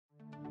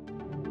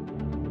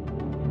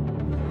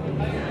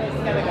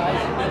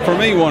For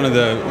me, one of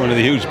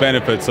the huge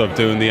benefits of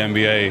doing the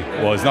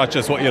MBA was not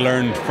just what you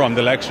learned from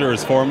the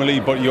lecturers formally,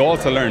 but you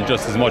also learned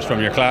just as much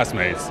from your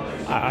classmates.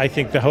 I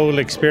think the whole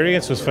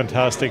experience was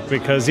fantastic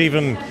because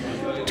even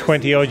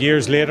 20 odd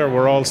years later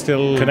we're all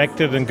still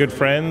connected and good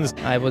friends.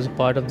 I was a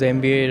part of the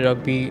MBA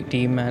rugby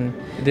team, and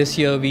this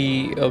year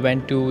we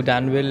went to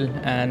Danville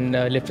and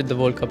lifted the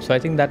World Cup. So I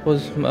think that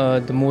was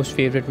the most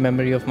favourite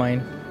memory of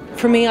mine.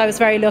 For me, I was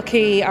very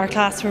lucky. Our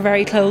class were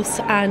very close,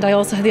 and I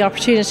also had the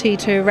opportunity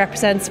to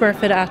represent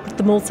Smurfit at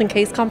the Molson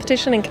Case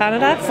competition in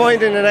Canada.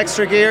 Finding an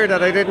extra gear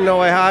that I didn't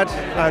know I had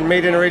and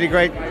meeting a really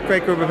great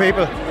group of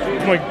people.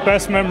 My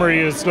best memory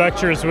is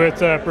lectures with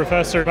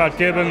Professor Pat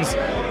Gibbons.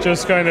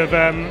 Just kind of,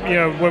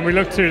 when we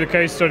looked through the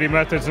case study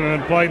methods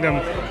and applied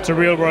them to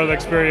real world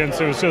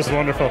experience, it was just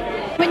wonderful.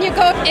 When you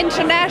go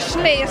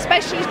internationally,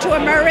 especially to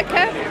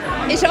America,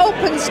 it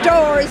opens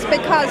doors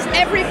because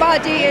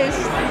everybody is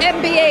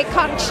MBA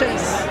conscious.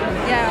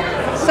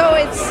 Yeah, so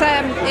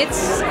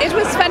it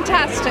was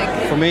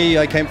fantastic. For me,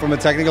 I came from a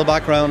technical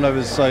background.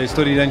 I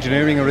studied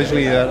engineering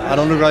originally at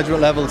undergraduate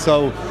level,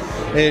 so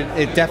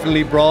it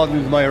definitely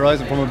broadened my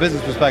horizon from a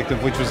business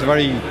perspective, which was a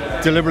very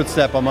deliberate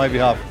step on my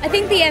behalf. I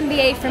think the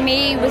MBA for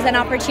me was an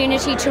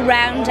opportunity to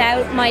round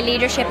out my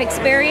leadership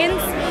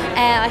experience.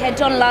 I had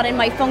done a lot in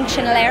my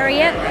functional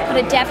area, but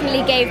it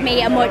definitely gave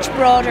me a much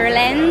broader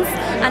lens,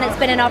 and it's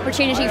been an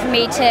opportunity for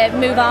me to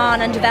move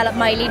on and develop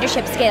my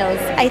leadership skills.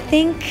 I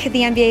think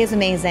the MBA is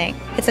amazing.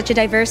 It's such a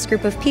diverse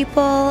group of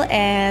people,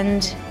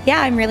 and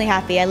yeah, I'm really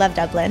happy. I love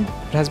Dublin.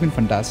 It has been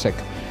fantastic.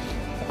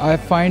 I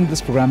find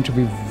this program to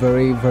be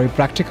very, very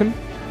practical.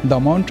 The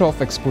amount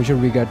of exposure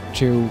we get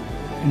to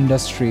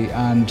industry,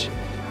 and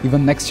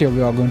even next year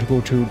we are going to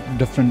go to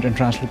different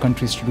international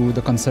countries to do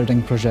the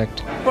consulting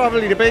project.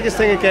 Probably the biggest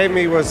thing it gave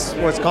me was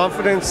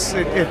confidence.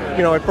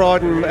 It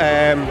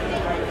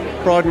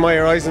broadened my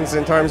horizons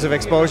in terms of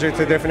exposure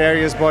to different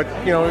areas, but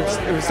it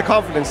was the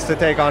confidence to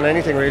take on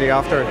anything really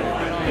after.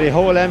 The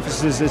whole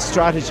emphasis is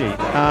strategy,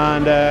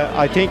 and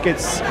I think it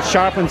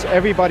sharpens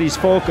everybody's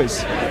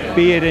focus,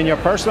 be it in your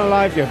personal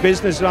life, your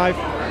business life,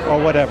 or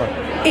whatever.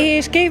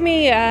 It gave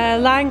me a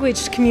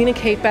language to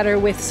communicate better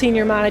with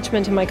senior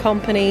management in my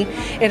company.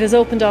 It has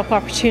opened up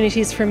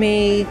opportunities for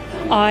me.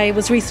 I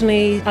was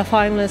recently a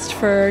finalist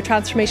for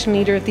Transformation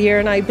Leader of the Year,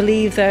 and I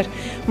believe that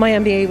my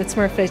MBA with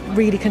Smurfit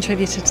really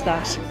contributed to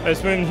that.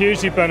 It's been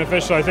hugely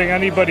beneficial. I think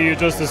anybody who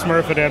does the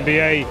Smurfit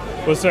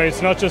MBA will say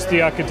it's not just the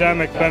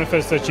academic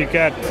benefits that you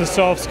get, it's the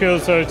soft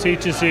skills that it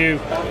teaches you.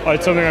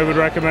 It's something I would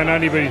recommend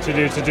anybody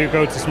to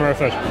go to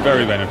Smurfit.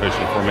 Very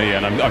beneficial for me,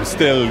 and I'm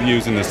still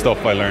using the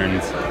stuff I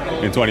learned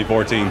in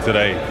 2014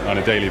 today on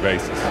a daily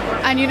basis.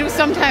 And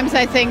sometimes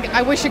I think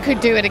I wish I could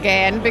do it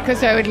again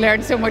because I would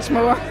learn so much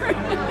more.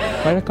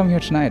 Why did I come here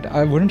tonight?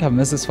 I wouldn't have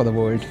missed this for the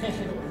world.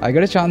 I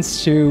got a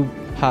chance to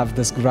have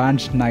this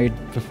grand night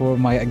before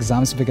my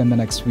exams begin the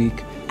next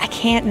week. I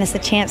can't miss a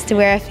chance to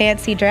wear a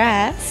fancy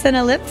dress and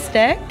a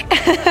lipstick.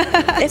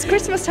 It's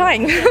Christmas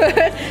time,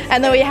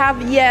 and then we have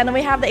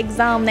the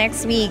exam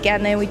next week,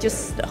 and then we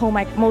just hold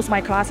most of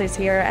my classes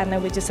here, and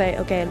then we just say,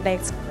 okay,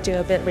 let's do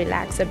a bit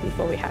relaxing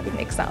before we have the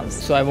exams.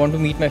 So I want to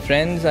meet my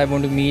friends, I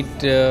want to meet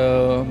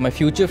my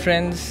future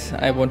friends,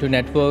 I want to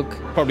network.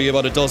 Probably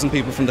about a dozen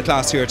people from the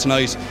class here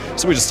tonight,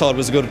 so we just thought it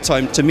was a good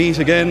time to meet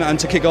again and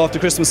to kick off the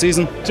Christmas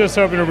season. Just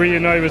hoping to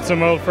reunite with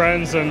some old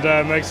friends and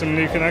make some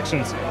new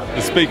connections.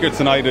 The speaker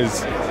tonight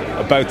is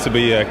about to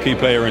be a key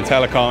player in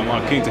telecom.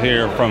 I'm keen to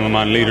hear from him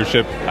on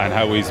leadership and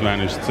how he's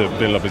managed to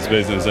build up his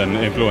business and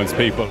influence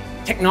people.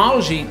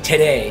 Technology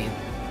today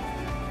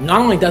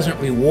not only doesn't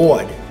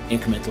reward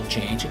incremental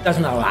change, it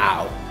doesn't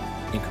allow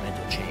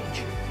incremental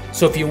change.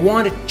 So if you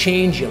want to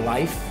change your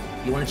life,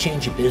 you want to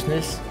change your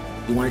business,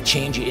 you want to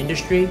change your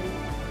industry,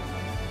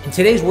 in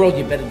today's world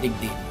you better dig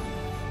deep.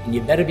 And you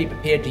better be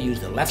prepared to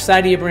use the left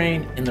side of your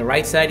brain and the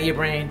right side of your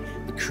brain,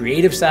 the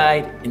creative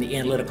side and the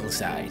analytical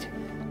side.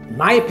 In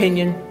my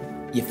opinion,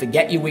 you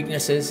forget your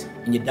weaknesses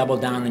and you double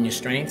down on your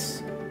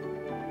strengths.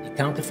 You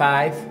count to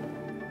 5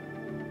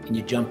 and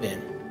you jump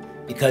in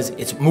because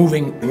it's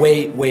moving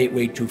way, way,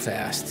 way too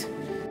fast.